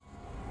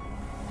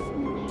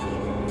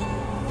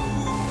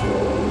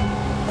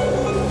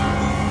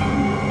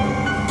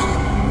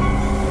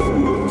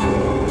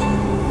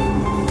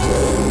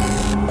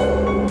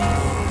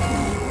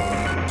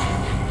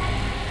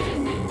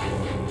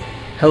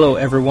Hello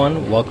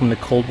everyone, welcome to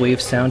Cold Wave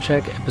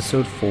Soundcheck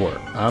Episode 4.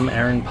 I'm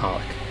Aaron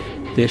Pollock.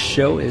 This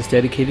show is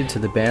dedicated to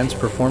the bands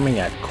performing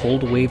at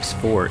Cold Waves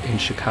 4 in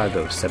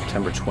Chicago,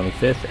 September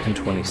 25th and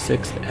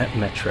 26th at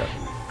Metro.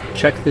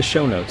 Check the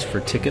show notes for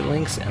ticket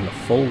links and the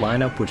full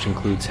lineup, which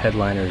includes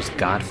headliners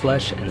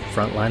Godflesh and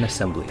Frontline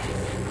Assembly.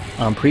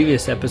 On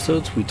previous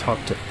episodes, we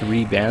talked to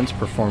 3 bands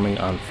performing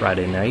on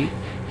Friday night,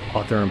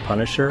 Author and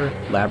Punisher,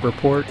 Lab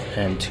Report,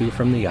 and 2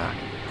 from the Yacht.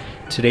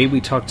 Today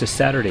we talk to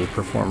Saturday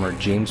performer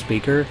James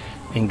Baker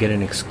and get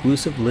an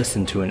exclusive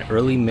listen to an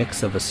early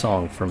mix of a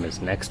song from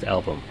his next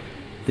album.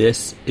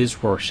 This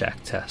is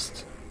Rorschach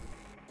Test.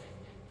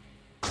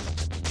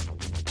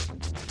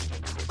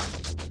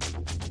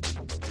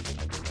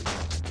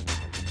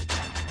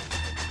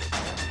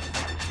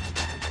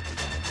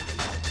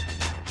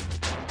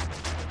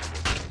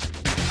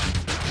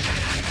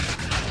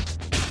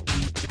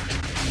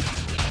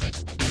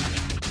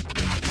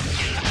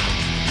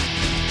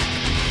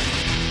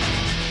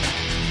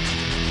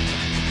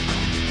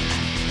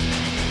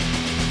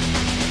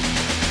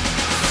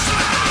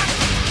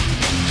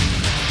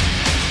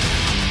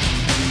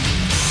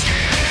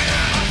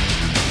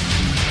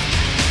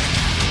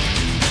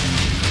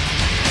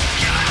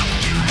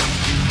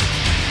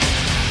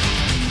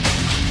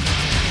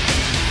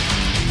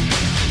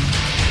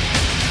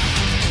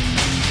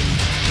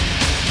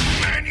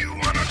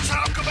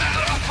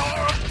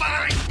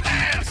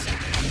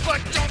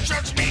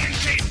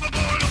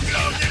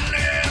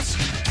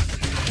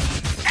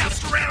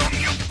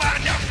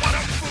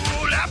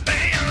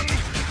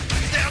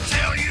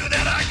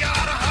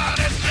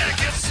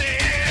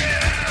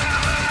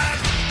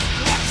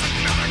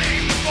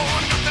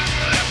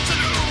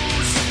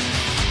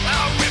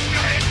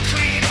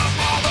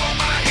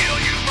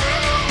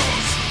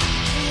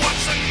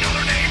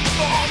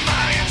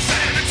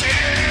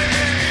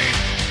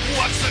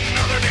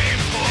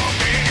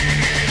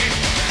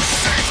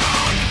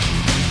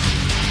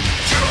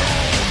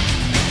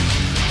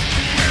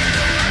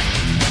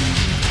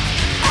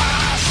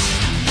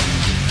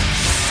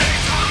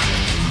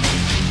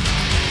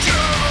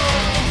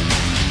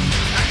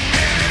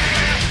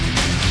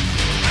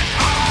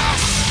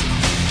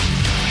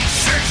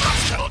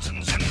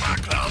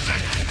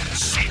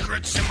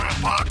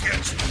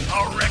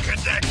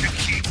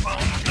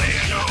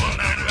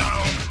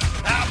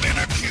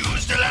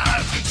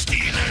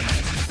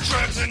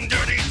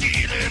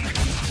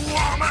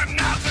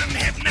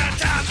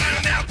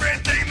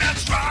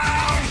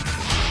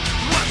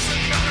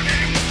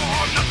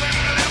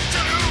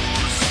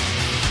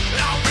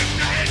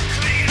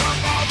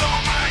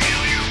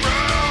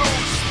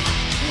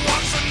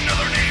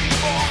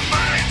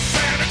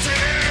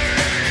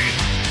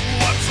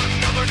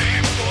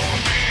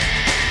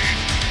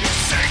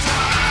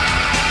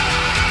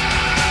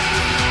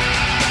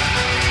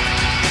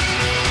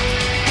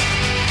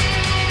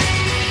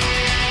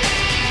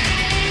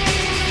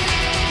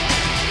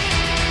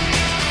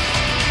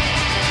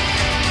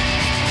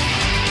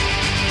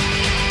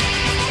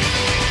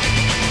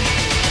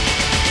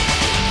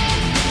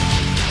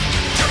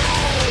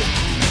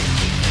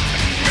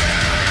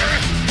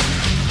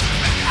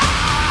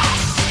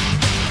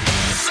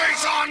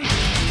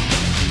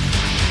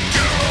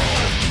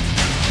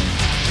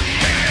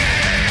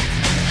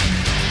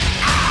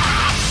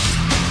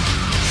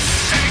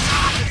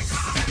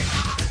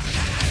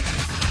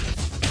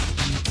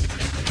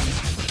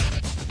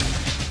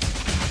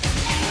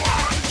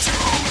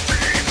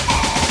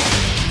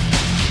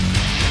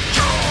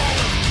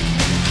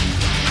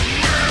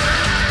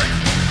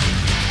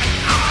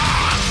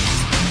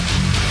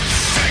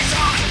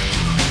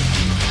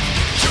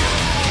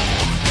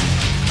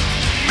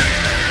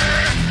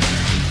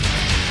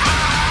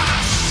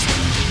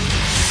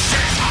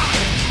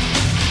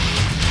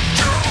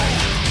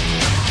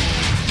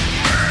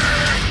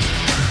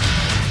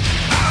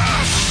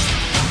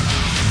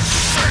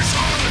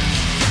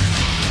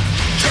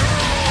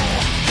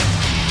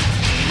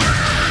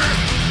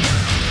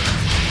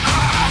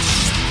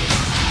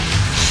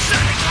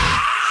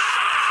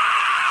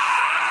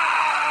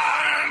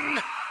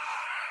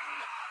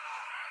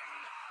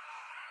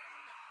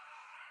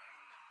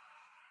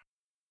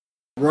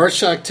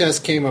 Rorschach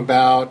Test came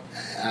about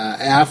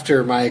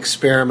after my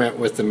experiment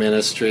with the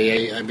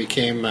ministry.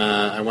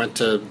 I went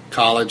to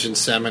college and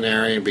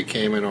seminary and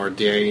became an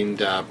ordained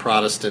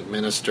Protestant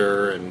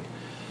minister and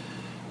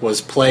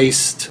was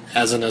placed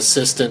as an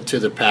assistant to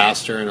the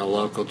pastor in a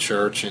local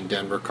church in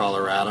Denver,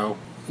 Colorado.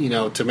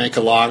 To make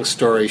a long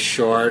story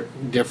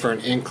short,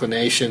 different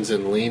inclinations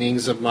and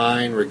leanings of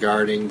mine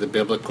regarding the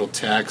biblical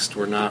text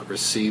were not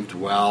received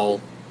well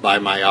by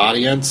my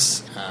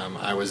audience.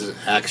 I was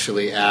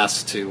actually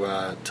asked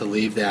to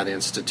leave that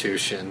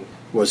institution,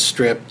 was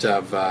stripped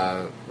of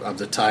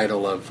the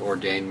title of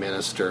ordained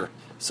minister.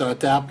 So at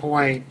that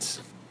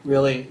point,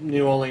 really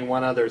knew only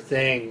one other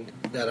thing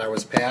that I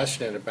was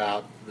passionate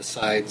about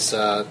besides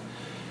the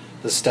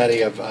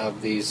study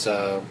of these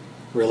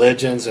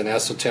religions and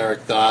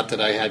esoteric thought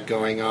that I had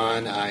going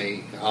on.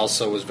 I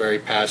also was very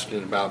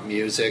passionate about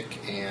music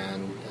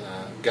and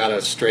got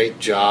a straight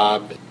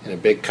job in a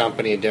big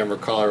company in Denver,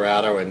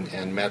 Colorado,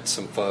 and met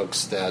some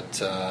folks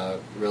that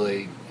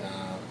really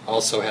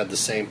also had the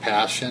same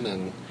passion.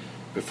 And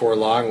before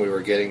long, we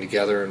were getting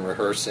together and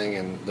rehearsing,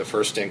 and the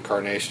first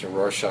incarnation of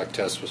Rorschach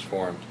Test was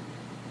formed.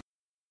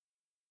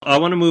 I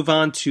want to move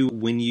on to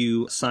when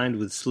you signed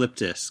with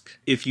Slipdisc.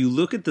 If you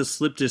look at the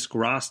Slipdisc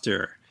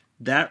roster,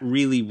 that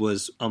really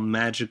was a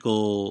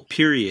magical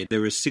period.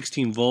 There was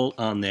 16 Volt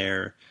on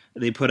there.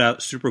 They put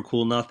out Super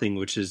Cool Nothing,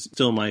 which is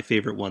still my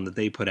favorite one that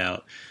they put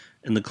out.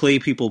 And the Clay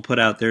People put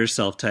out their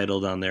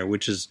self-titled on there,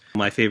 which is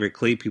my favorite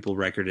Clay People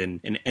record.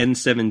 And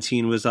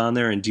N17 was on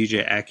there, and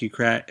DJ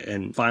Accucrat,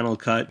 and Final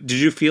Cut. Did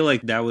you feel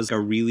like that was a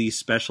really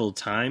special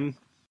time?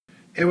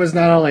 It was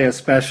not only a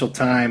special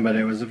time, but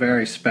it was a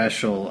very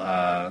special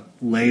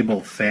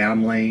label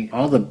family.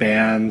 All the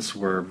bands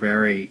were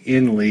very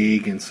in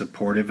league and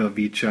supportive of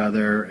each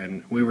other,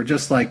 and we were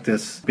just like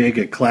this big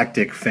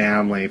eclectic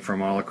family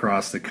from all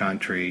across the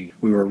country.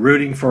 We were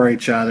rooting for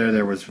each other.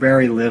 There was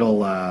very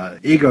little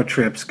ego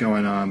trips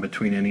going on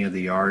between any of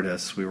the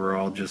artists. We were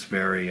all just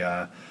very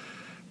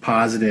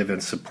positive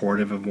and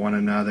supportive of one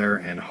another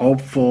and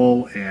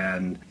hopeful.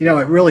 And it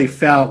really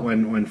felt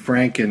when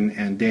Frank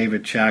and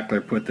David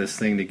Chackler put this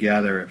thing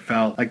together, it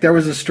felt like there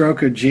was a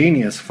stroke of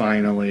genius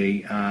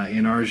finally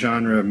in our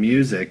genre of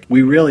music.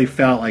 We really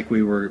felt like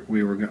we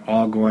were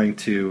all going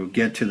to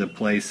get to the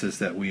places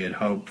that we had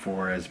hoped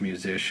for as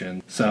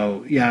musicians.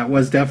 So yeah, it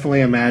was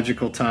definitely a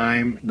magical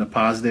time. The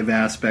positive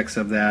aspects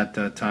of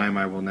that time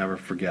I will never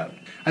forget.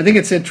 I think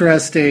it's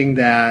interesting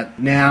that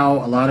now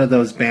a lot of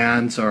those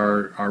bands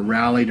are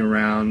rallied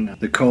around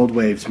the Cold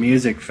Waves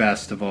Music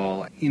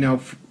Festival.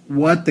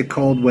 What the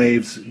Cold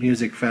Waves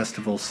Music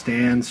Festival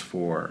stands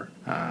for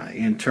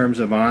in terms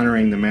of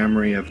honoring the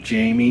memory of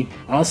Jamie,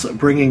 also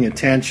bringing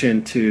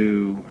attention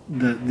to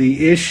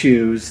the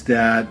issues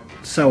that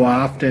so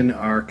often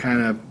are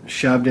kind of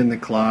shoved in the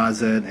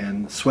closet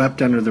and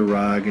swept under the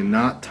rug and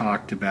not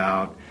talked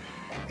about.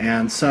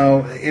 And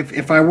so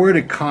if I were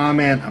to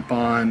comment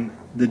upon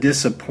the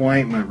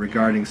disappointment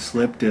regarding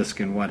Slipdisc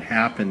and what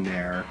happened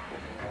there,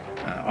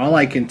 all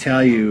I can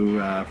tell you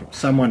from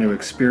someone who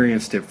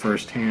experienced it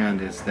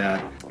firsthand is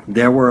that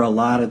there were a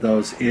lot of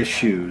those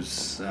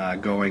issues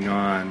going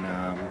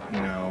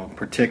on,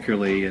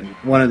 particularly in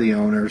one of the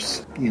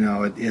owners.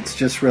 It's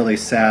just really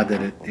sad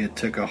that it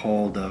took a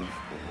hold of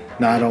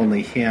not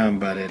only him,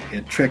 but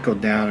it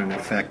trickled down and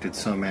affected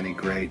so many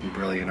great and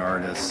brilliant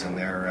artists and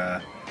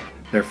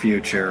their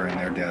future and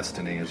their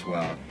destiny as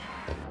well.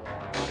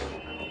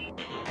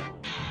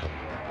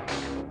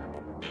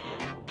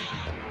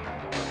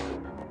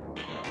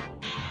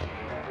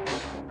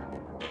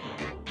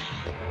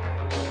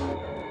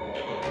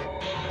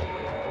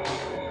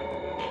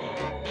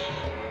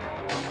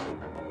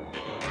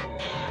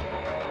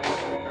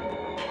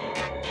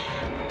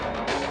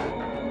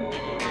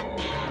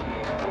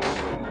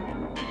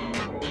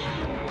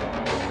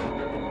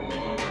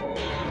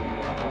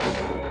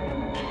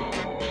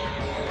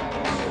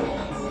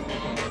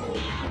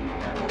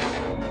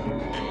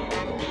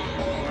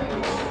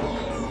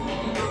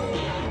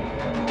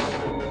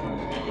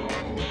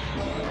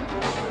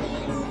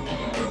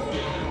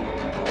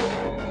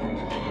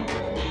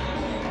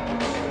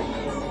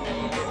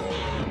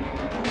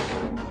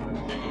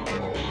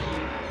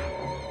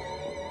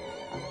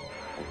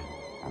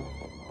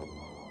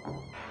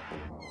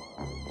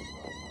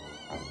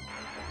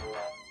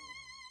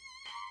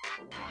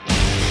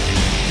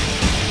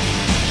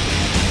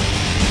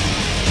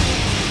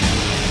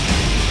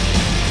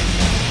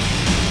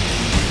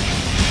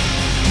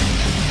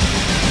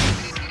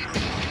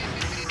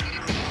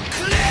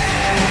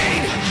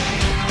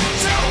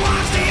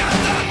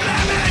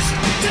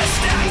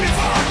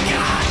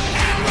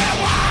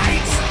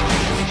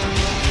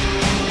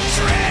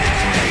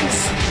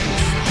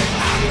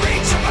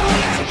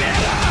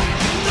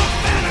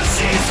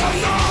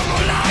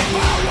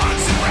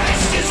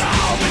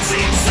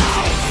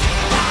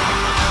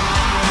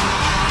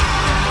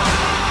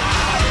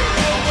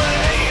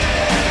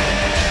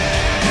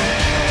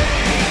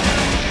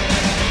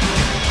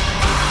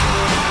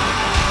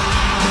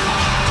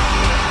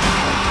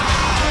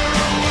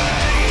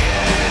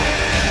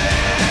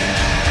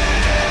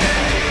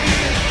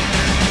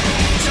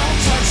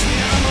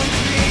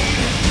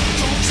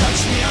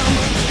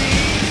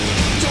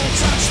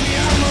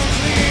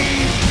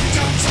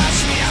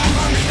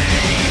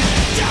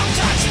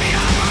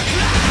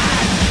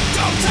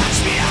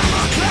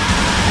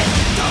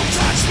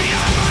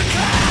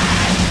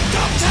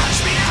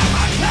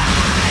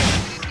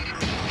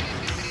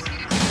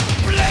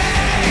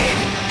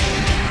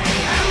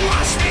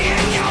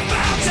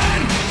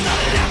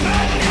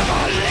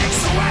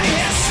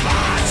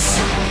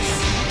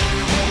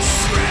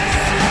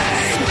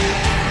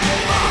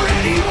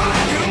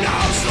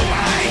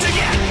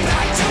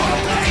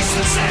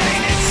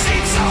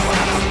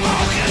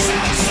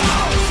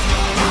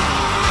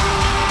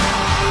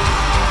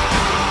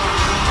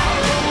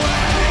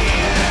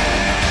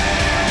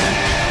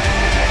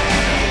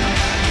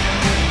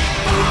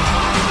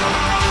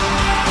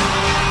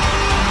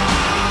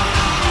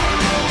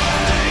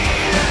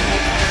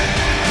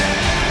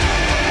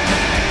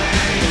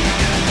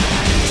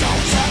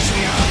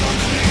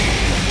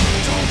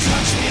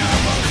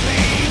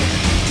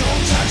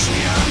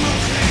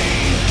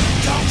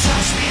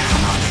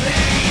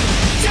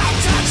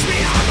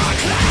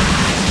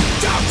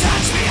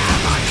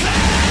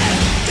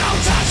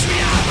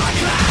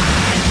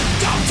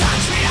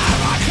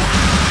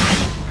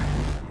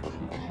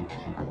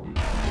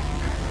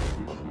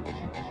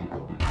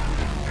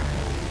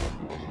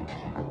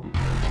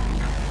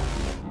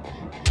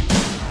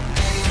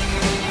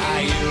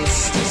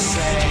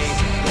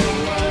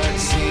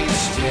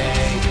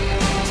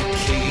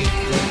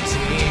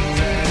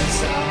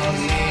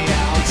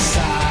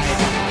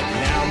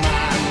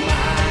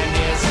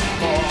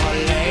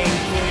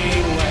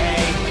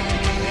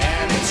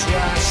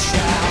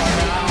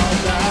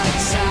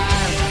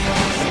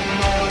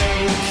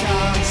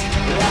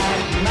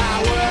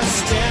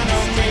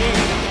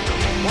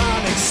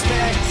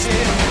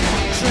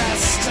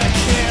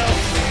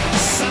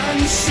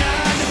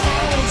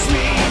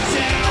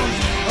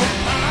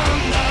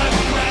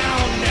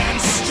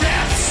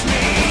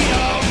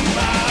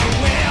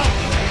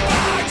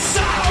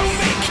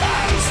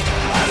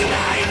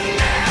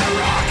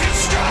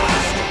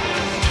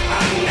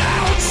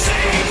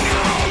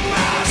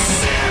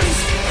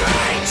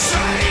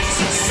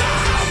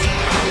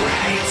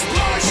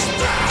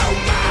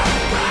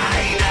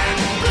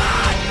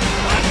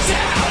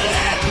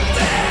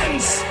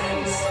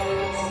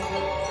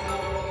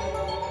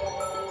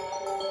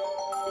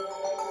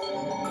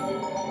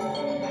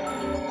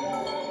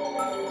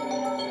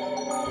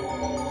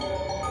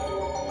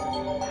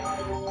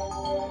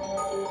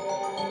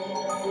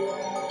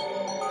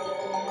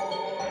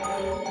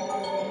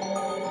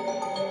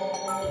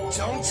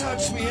 Don't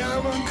touch me,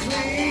 I'm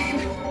unclean.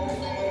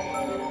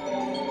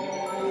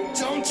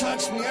 Don't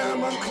touch me,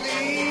 I'm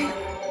unclean.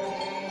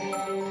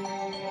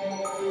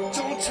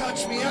 Don't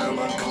touch me, I'm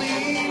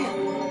unclean.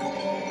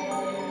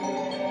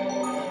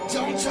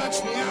 Don't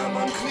touch me, I'm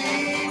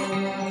unclean.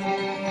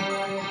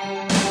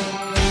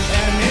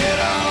 And it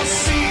all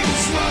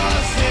seems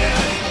worth it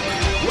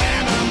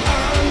when I'm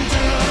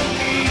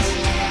underneath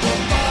the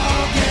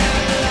fog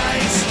and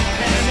lights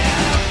and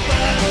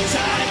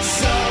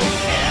appetites of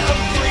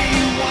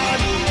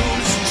everyone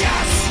who's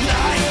just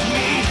like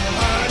me,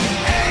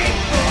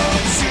 unable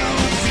to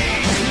be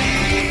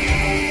clean.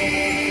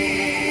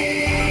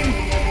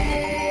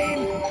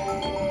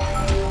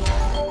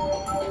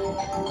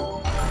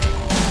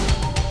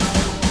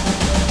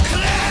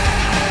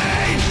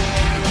 Clean!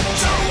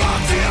 To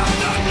walk the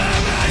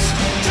underblemished,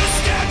 to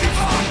stand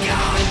before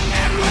God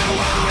and wear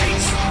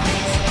white.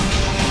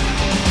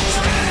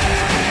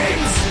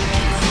 Dreams,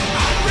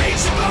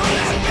 unreachable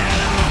and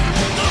bitter,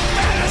 the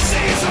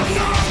fantasies of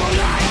normal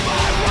life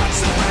I once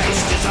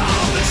erased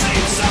dissolve and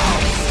seem so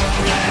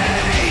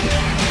plain.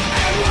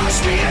 And wash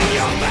me in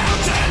your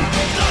fountain,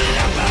 the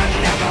leopard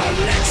never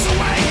licks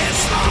away his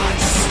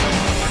spots.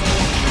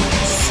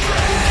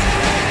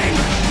 Scream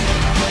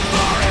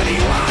for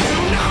anyone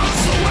who knows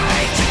the way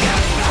to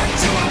get back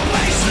to a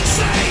place that's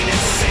sane.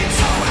 It seems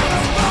so out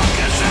of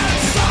focus and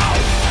so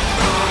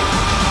far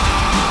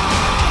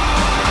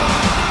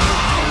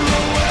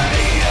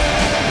away.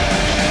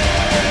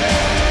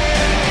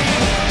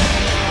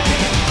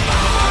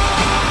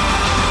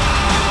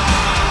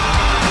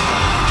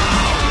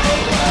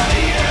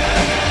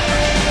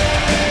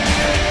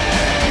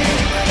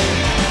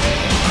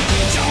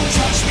 Don't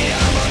touch me,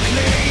 I'm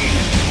unclean.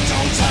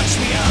 Don't touch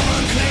me, I'm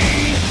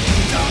unclean.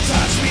 Don't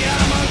touch me,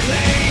 I'm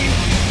unclean.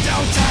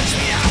 Don't touch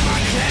me, I'm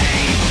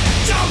unclean.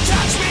 Don't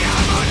touch me,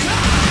 I'm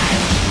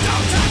unclean.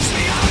 Don't touch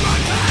me, I'm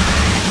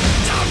unclean.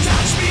 Don't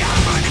touch me,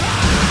 I'm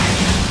unclean.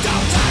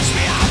 Don't touch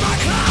me, I'm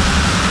unclean.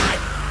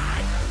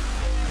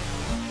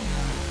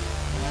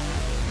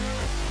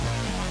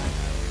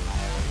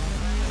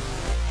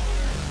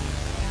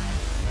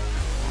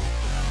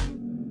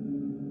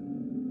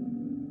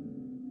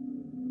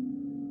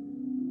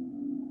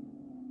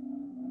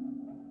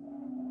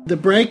 The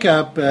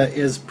breakup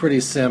is pretty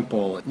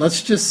simple.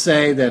 Let's just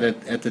say that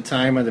at the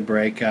time of the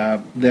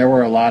breakup, there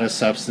were a lot of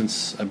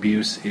substance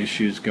abuse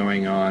issues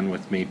going on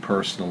with me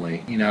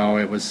personally. You know,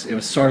 it was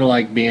sort of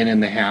like being in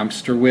the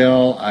hamster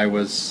wheel. I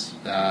was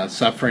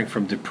suffering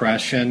from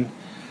depression,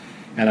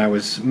 and I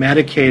was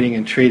medicating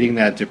and treating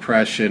that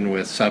depression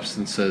with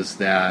substances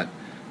that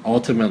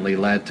ultimately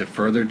led to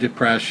further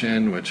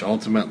depression, which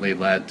ultimately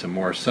led to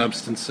more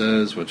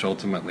substances, which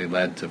ultimately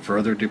led to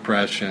further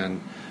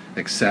depression,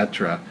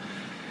 etc.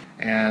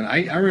 And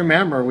I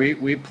remember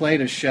we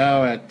played a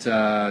show at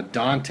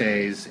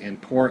Dante's in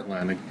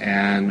Portland,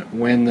 and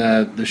when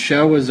the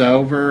show was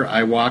over,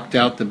 I walked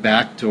out the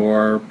back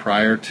door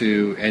prior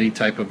to any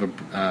type of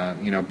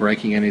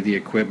breaking any of the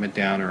equipment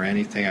down or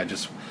anything. I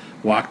just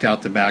walked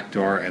out the back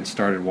door and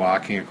started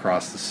walking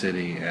across the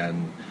city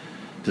and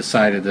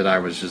decided that I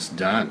was just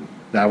done.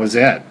 That was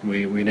it.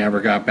 We never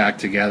got back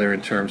together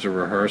in terms of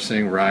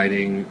rehearsing,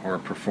 writing, or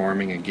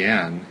performing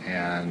again.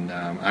 And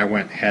I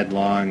went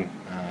headlong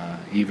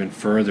even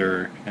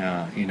further,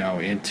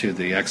 into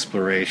the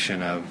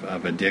exploration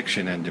of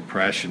addiction and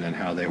depression and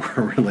how they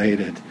were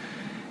related.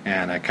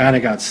 And I kind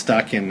of got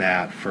stuck in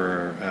that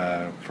for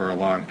a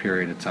long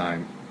period of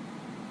time.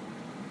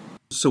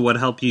 So what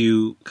helped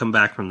you come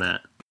back from that?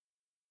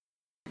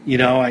 You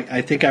know,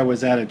 I think I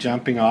was at a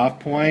jumping off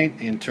point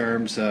in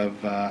terms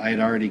of I had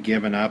already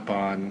given up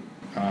on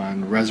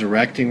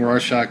resurrecting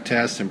Rorschach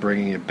Test and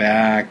bringing it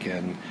back,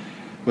 and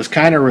was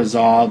kind of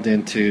resolved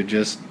into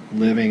just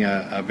living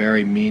a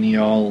very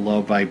menial,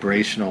 low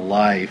vibrational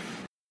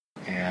life.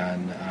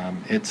 And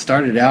it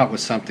started out with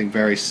something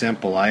very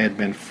simple. I had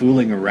been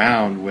fooling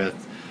around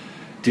with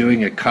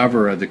doing a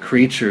cover of the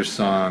Creatures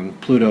song,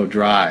 Pluto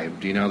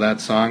Drive. Do you know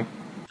that song?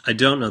 I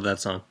don't know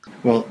that song.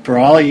 Well, for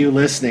all of you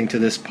listening to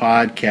this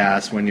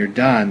podcast, when you're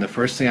done, the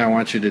first thing I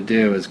want you to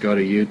do is go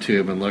to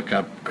YouTube and look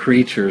up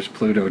Creatures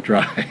Pluto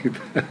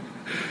Drive.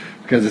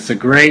 Because it's a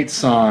great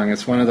song.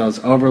 It's one of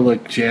those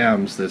overlooked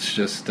gems that's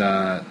just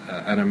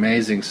an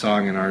amazing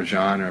song in our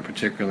genre,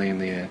 particularly in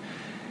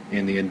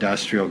the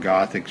industrial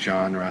gothic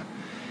genre.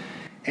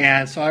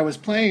 And so I was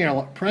playing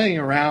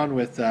around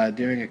with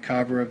doing a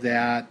cover of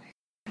that.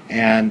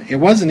 And it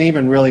wasn't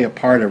even really a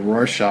part of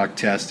Rorschach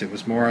Test. It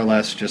was more or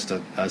less just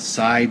a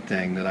side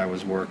thing that I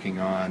was working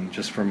on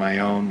just for my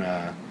own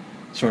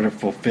sort of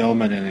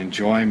fulfillment and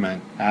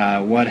enjoyment.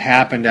 What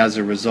happened as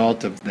a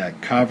result of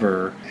that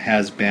cover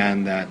has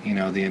been that,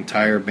 the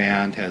entire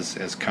band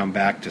has come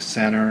back to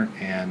center,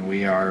 and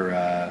we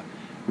are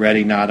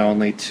ready not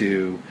only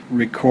to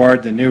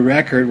record the new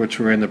record, which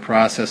we're in the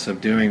process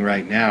of doing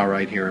right now,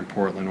 right here in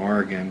Portland,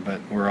 Oregon,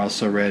 but we're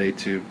also ready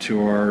to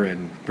tour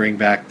and bring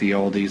back the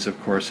oldies, of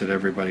course, that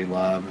everybody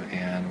loved.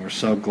 And we're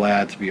so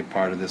glad to be a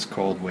part of this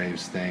Cold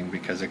Waves thing,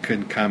 because it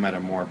couldn't come at a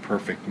more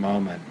perfect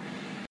moment.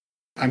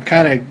 I'm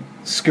kind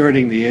of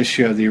skirting the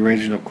issue of the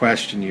original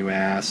question you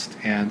asked,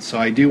 and so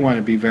I do want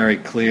to be very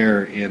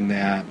clear in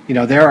that,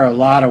 there are a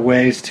lot of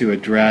ways to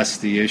address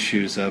the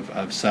issues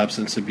of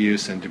substance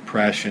abuse and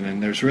depression,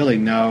 and there's really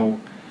no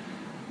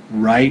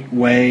right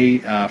way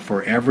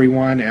for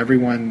everyone.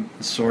 Everyone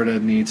sort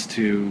of needs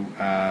to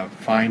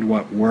find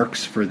what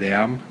works for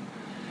them.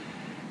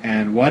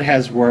 And what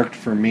has worked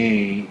for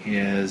me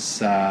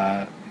is,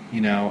 a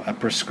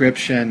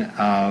prescription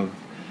of,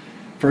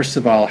 first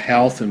of all,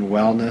 health and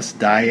wellness,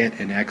 diet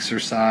and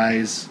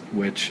exercise,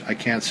 which I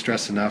can't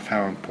stress enough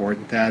how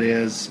important that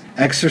is.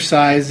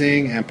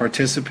 Exercising and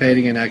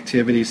participating in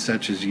activities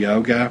such as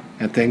yoga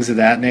and things of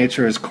that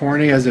nature, as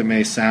corny as it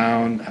may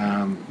sound,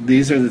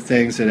 these are the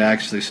things that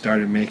actually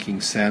started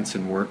making sense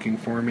and working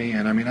for me.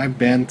 And I mean, I've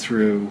been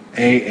through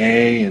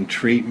AA and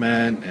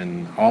treatment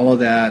and all of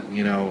that,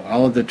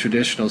 all of the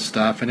traditional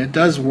stuff, and it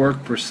does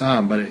work for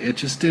some, but it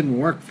just didn't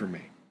work for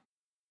me.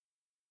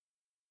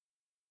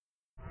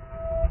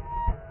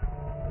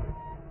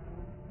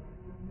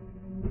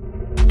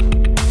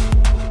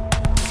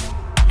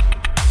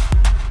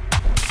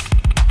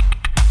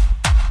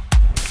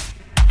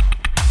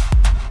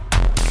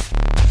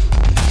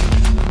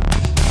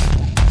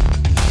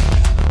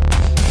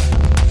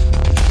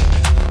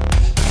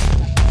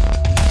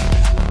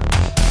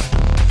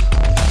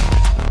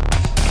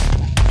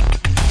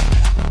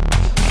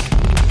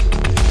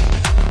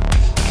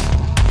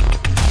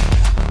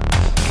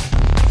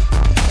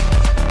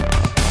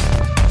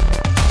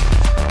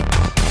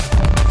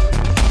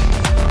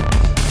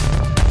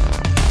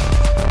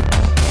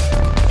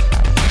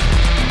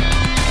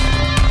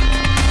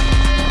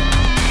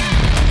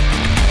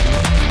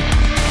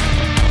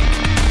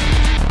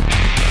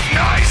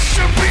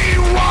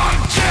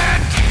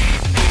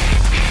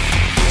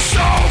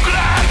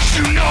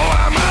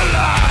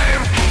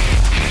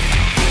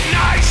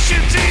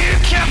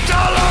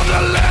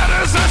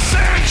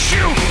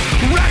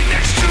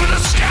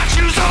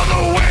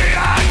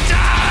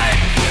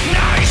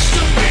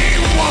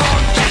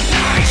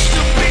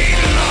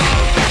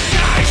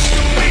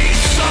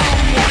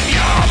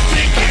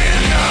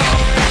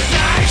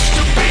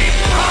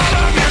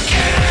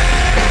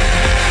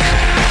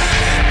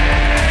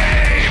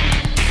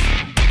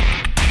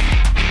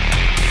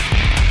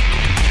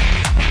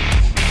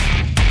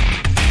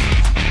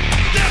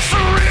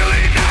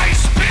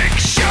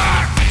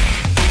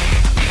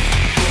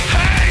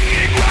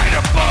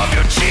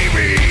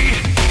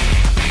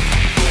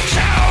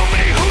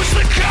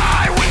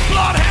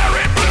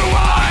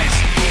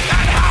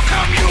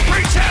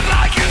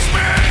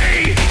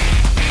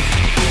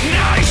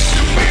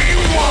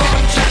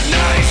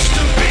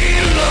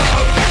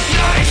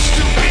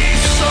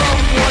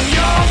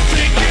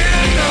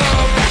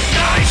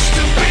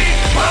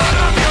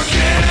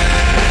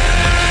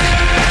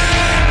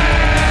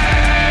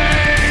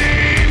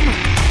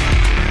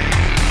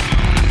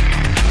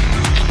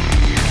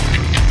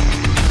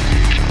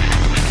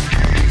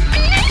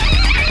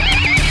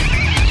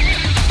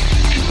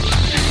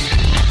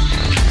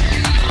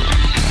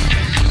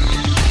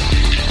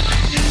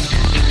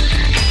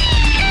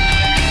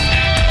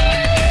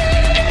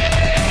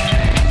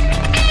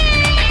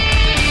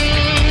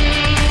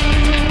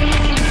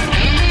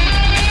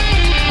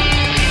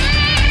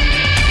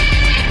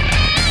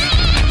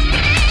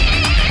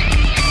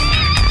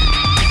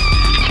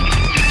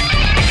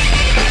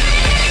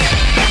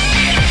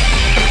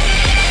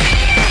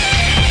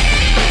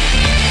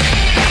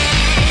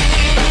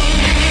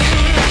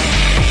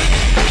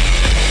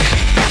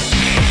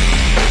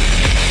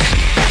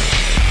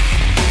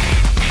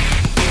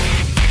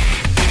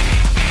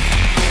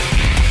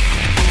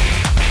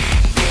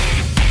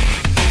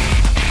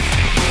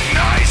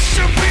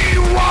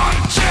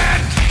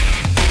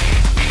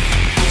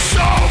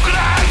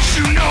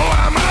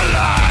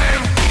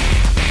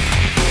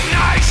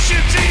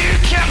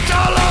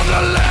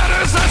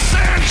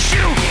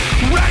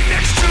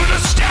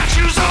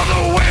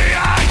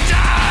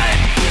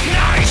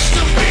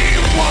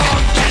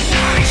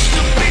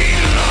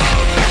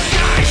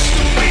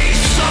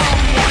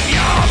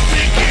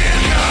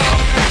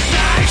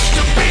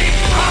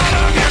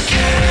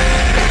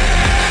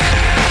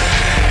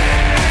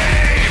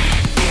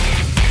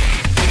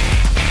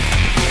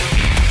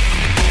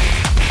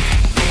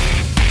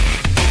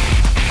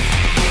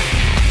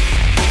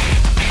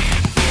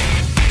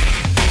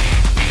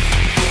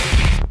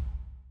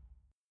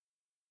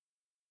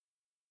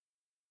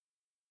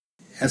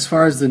 As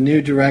far as the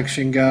new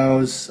direction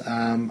goes,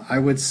 I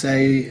would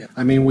say,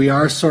 we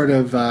are sort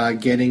of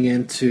getting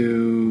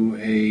into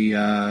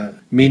a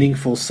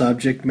meaningful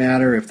subject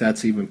matter, if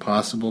that's even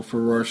possible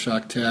for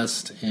Rorschach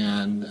Test.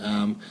 And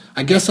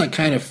I guess I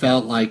kind of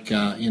felt like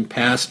in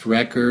past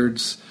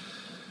records,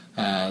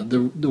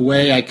 the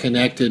way I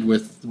connected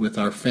with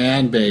our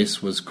fan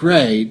base was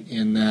great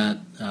in that,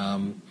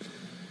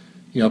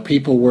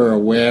 people were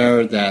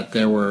aware that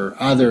there were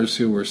others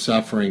who were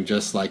suffering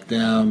just like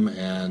them,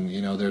 and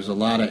there's a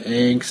lot of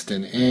angst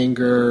and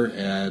anger,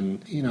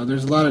 and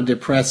there's a lot of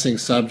depressing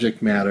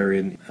subject matter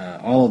in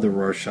all of the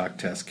Rorschach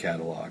test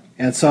catalog.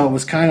 And so it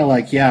was kind of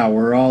like, yeah,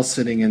 we're all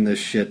sitting in this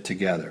shit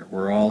together.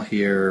 We're all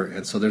here,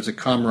 and so there's a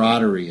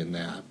camaraderie in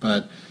that.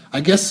 But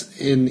I guess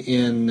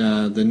in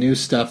the new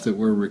stuff that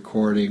we're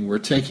recording, we're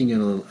taking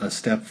it a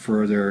step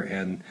further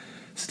and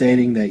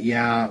stating that,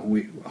 yeah,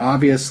 we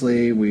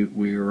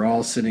were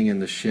all sitting in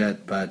the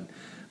shit, but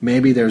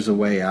maybe there's a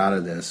way out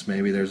of this.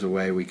 Maybe there's a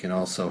way we can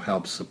also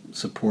help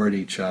support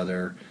each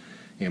other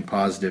in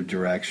positive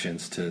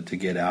directions to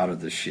get out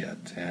of the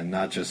shit, and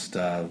not just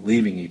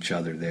leaving each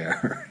other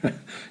there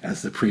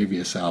as the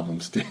previous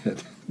albums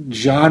did.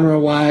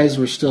 Genre-wise,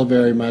 we're still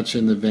very much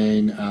in the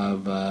vein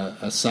of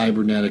a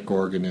cybernetic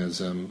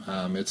organism.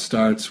 It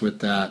starts with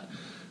that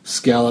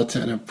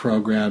skeleton of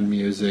programmed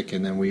music,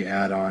 and then we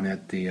add on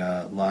it the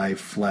live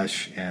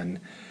flesh and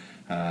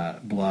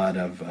blood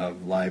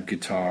of live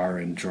guitar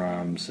and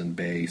drums and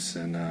bass,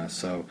 and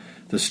so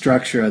the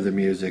structure of the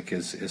music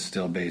is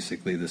still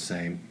basically the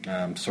same,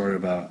 sort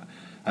of a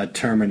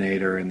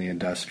Terminator in the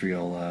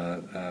industrial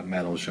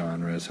metal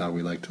genre is how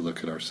we like to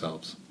look at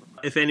ourselves.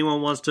 If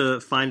anyone wants to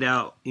find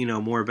out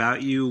more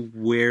about you,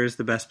 where's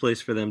the best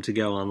place for them to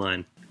go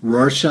online?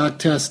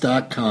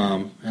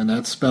 RorschachTest.com, and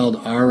that's spelled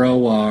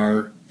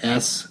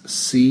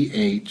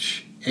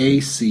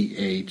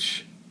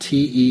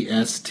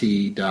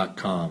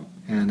RorschachTest.com.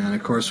 And then,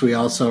 of course, we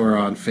also are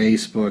on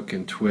Facebook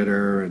and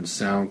Twitter and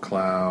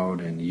SoundCloud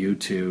and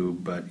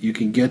YouTube, but you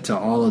can get to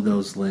all of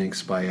those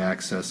links by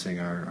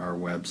accessing our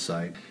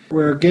website.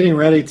 We're getting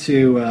ready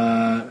to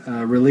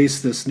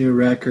release this new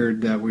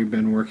record that we've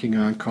been working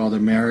on called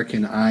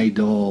American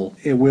Idol.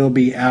 It will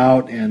be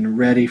out and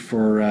ready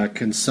for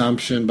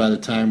consumption by the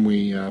time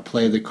we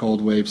play the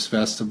Cold Waves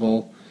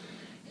Festival.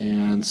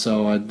 And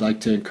so I'd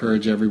like to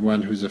encourage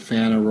everyone who's a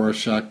fan of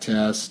Rorschach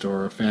Test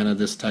or a fan of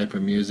this type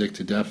of music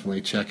to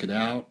definitely check it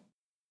out.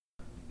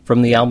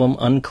 From the album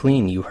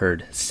Unclean, you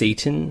heard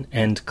Satan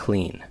and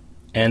Clean.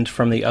 And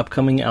from the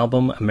upcoming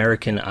album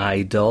American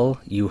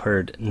Idol, you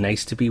heard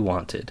Nice to Be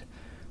Wanted.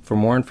 For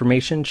more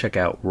information, check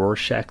out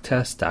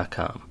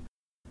RorschachTest.com.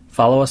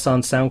 Follow us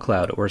on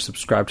SoundCloud or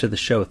subscribe to the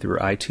show through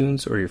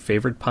iTunes or your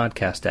favorite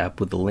podcast app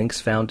with the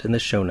links found in the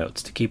show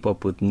notes to keep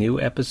up with new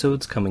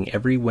episodes coming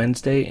every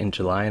Wednesday in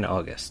July and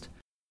August.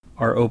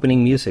 Our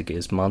opening music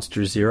is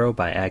Monster Zero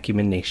by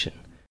Acumen Nation.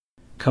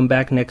 Come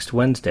back next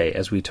Wednesday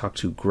as we talk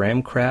to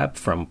Graham Crabb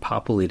from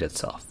Pop Will Eat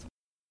Itself.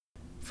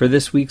 For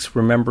this week's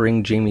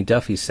Remembering Jamie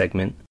Duffy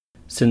segment,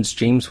 since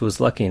James was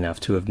lucky enough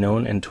to have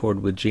known and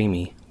toured with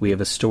Jamie, we have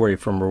a story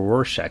from a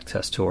Rorschach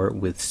Test tour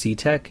with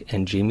C-Tech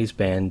and Jamie's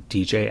band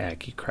DJ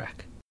Aggie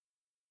Crack.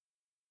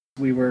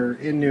 We were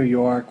in New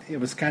York. It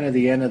was kind of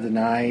the end of the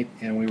night,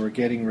 and we were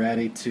getting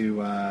ready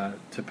to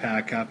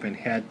pack up and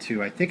head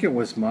to, I think it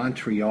was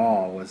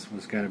Montreal was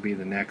going to be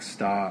the next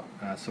stop,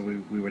 so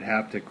we would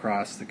have to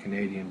cross the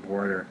Canadian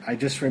border. I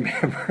just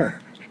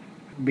remember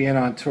being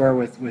on tour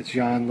with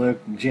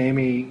Jean-Luc.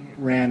 Jamie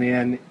ran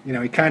in,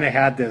 he kind of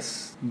had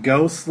this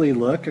ghostly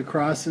look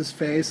across his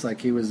face, like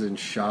he was in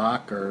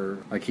shock or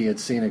like he had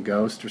seen a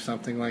ghost or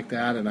something like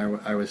that, and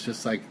I was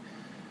just like,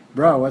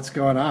 bro, what's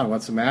going on?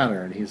 What's the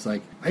matter? And he's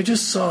like, I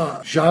just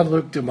saw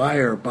Jean-Luc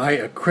Demeyer buy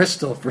a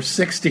crystal for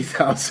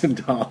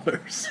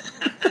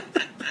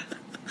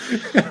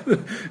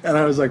 $60,000. And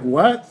I was like,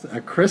 what?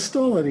 A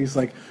crystal? And he's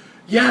like,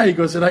 yeah. He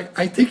goes, and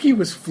I think he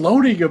was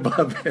floating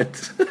above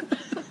it.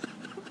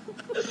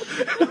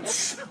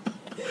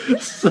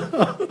 So,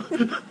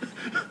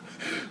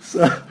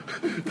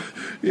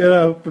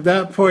 from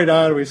that point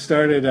on, we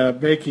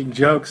started making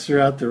jokes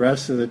throughout the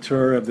rest of the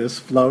tour of this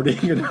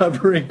floating and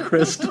hovering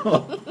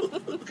crystal.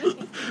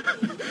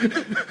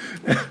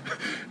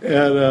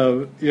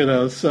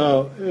 And,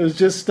 so it was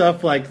just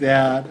stuff like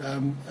that.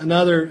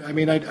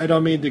 I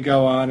don't mean to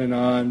go on and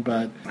on,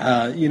 but,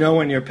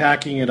 when you're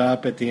packing it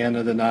up at the end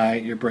of the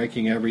night, you're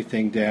breaking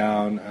everything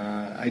down.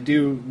 I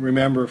do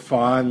remember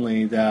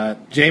fondly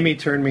that Jamie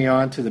turned me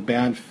on to the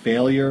band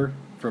Failure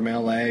from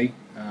L.A.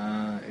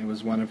 It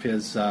was one of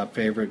his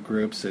favorite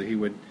groups that he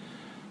would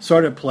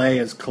sort of play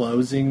as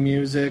closing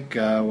music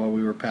while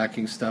we were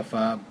packing stuff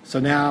up. So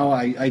now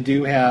I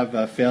do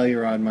have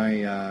Failure on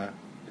my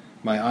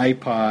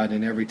iPod,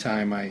 and every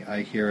time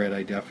I hear it,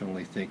 I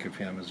definitely think of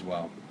him as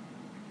well.